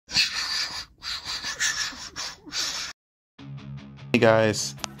Hey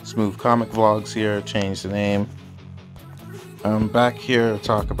guys, Smooth Comic Vlogs here, changed the name. I'm back here to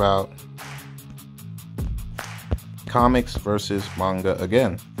talk about comics versus manga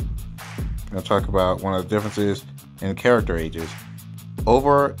again. I'm going to talk about one of the differences in character ages.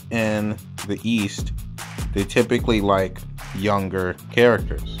 Over in the East, they typically like younger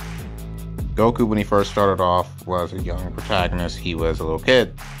characters. Goku, when he first started off, was a young protagonist. He was a little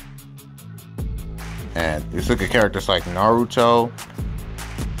kid. And you look at characters like Naruto,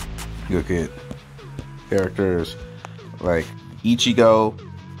 you look at characters like Ichigo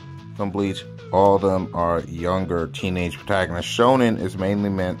from Bleach, all of them are younger teenage protagonists. Shonen is mainly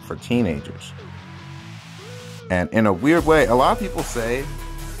meant for teenagers. And in a weird way, a lot of people say,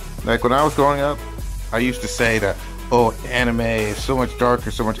 like when I was growing up, I used to say that, oh, anime is so much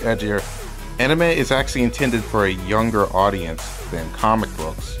darker, so much edgier. Anime is actually intended for a younger audience than comic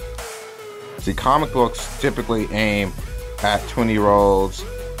books. See, comic books typically aim at 20-year-olds.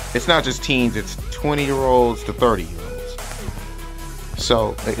 It's not just teens, it's 20-year-olds to 30-year-olds.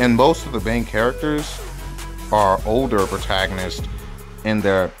 So, and most of the main characters are older protagonists in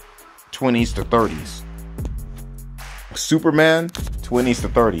their 20s to 30s. Superman, 20s to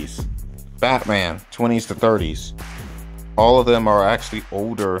 30s. Batman, 20s to 30s. All of them are actually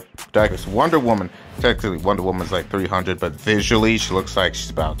older protagonists. Wonder Woman, technically Wonder Woman's like 300, but visually she looks like she's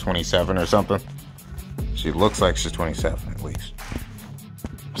about 27 or something. She looks like she's 27 at least.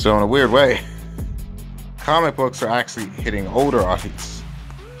 So in a weird way, comic books are actually hitting older audience.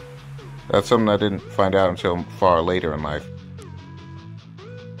 That's something I didn't find out until far later in life.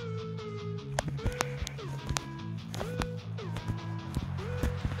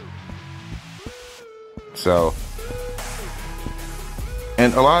 So,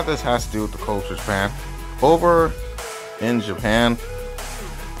 and a lot of this has to do with the culture of Japan. Over in Japan,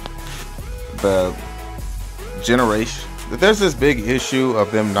 the generation, there's this big issue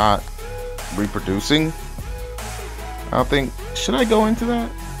of them not reproducing. I don't think, should I go into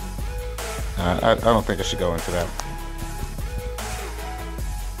that? I don't think I should go into that.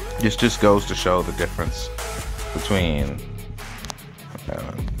 This just goes to show the difference between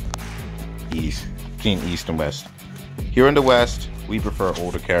East and West. Here in the West, we prefer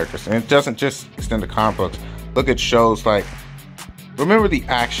older characters, and it doesn't just extend to comic books. Look at shows like, remember the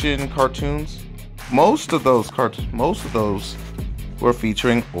action cartoons? Most of those were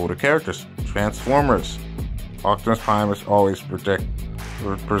featuring older characters. Transformers, Optimus Prime is always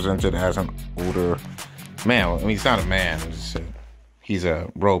represented as an older man. I mean, he's not a man, he's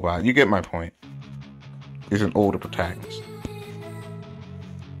a robot. You get my point. He's an older protagonist.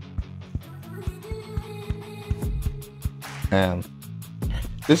 And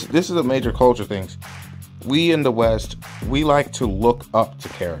this is a major culture thing. We in the West, we like to look up to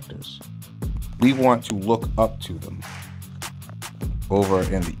characters. We want to look up to them. Over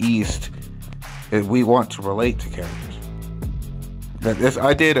in the East, we want to relate to characters.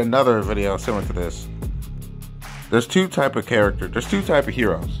 I did another video similar to this. There's two type of heroes.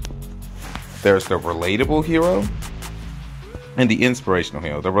 There's the relatable hero and the inspirational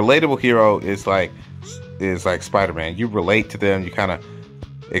hero. The relatable hero is like Spider-Man. You relate to them, you kind of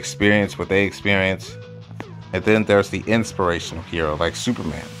experience what they experience. And then there's the inspirational hero, like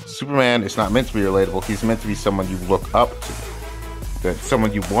Superman. Superman is not meant to be relatable. He's meant to be someone you look up to, that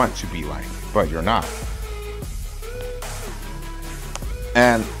someone you want to be like, but you're not.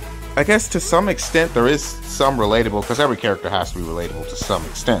 And I guess to some extent there is some relatable, because every character has to be relatable to some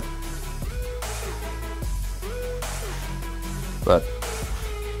extent. But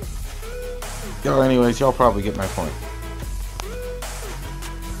anyways, y'all probably get my point.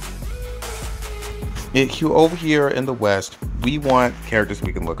 Over here in the West, we want characters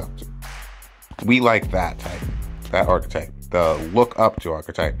we can look up to. We like that type, that archetype, the look up to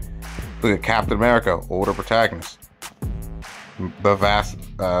archetype. Look at Captain America, older protagonist.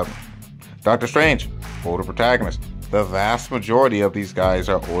 Doctor Strange, older protagonist. The vast majority of these guys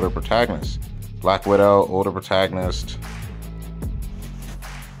are older protagonists. Black Widow, older protagonist.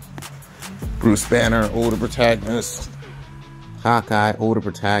 Bruce Banner, older protagonist. Hawkeye, older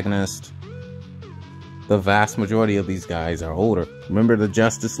protagonist. The vast majority of these guys are older. Remember the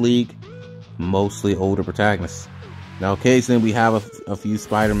Justice League? Mostly older protagonists. Now occasionally we have a few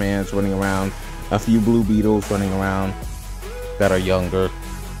Spider-Mans running around, a few Blue Beetles running around that are younger.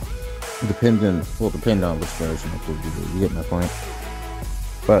 Depend on which version of Blue Beetle. You get my point.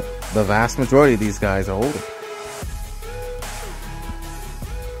 But the vast majority of these guys are older.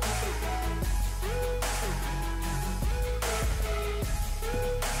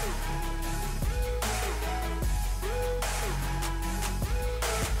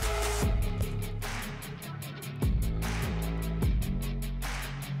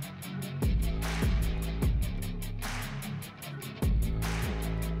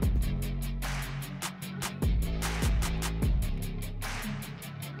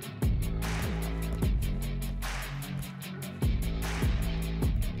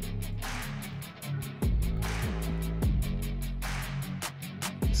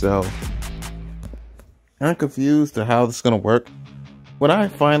 So I'm confused to how this is gonna work. When I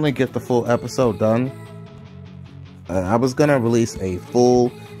finally get the full episode done, I was gonna release a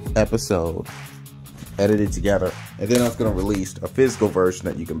full episode edited together, and then I was gonna release a physical version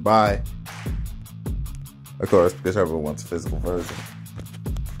that you can buy. Of course, because everyone wants a physical version.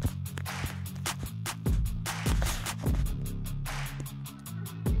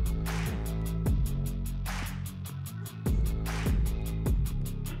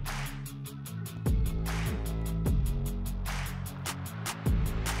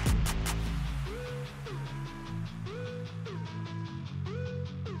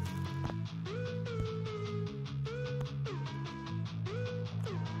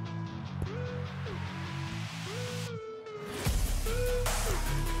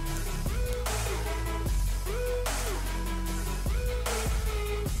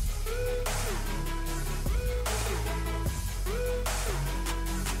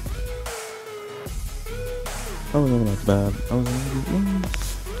 Oh no, that's bad. I was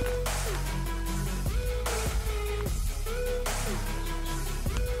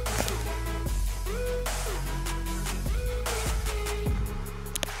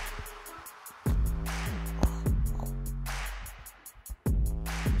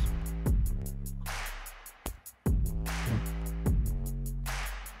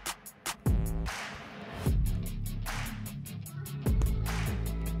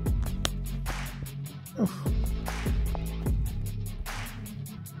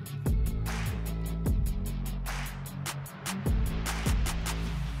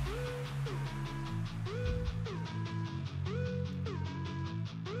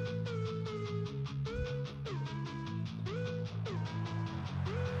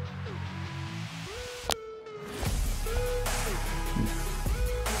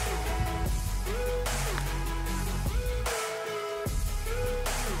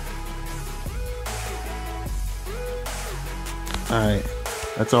Alright,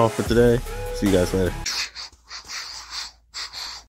 that's all for today. See you guys later.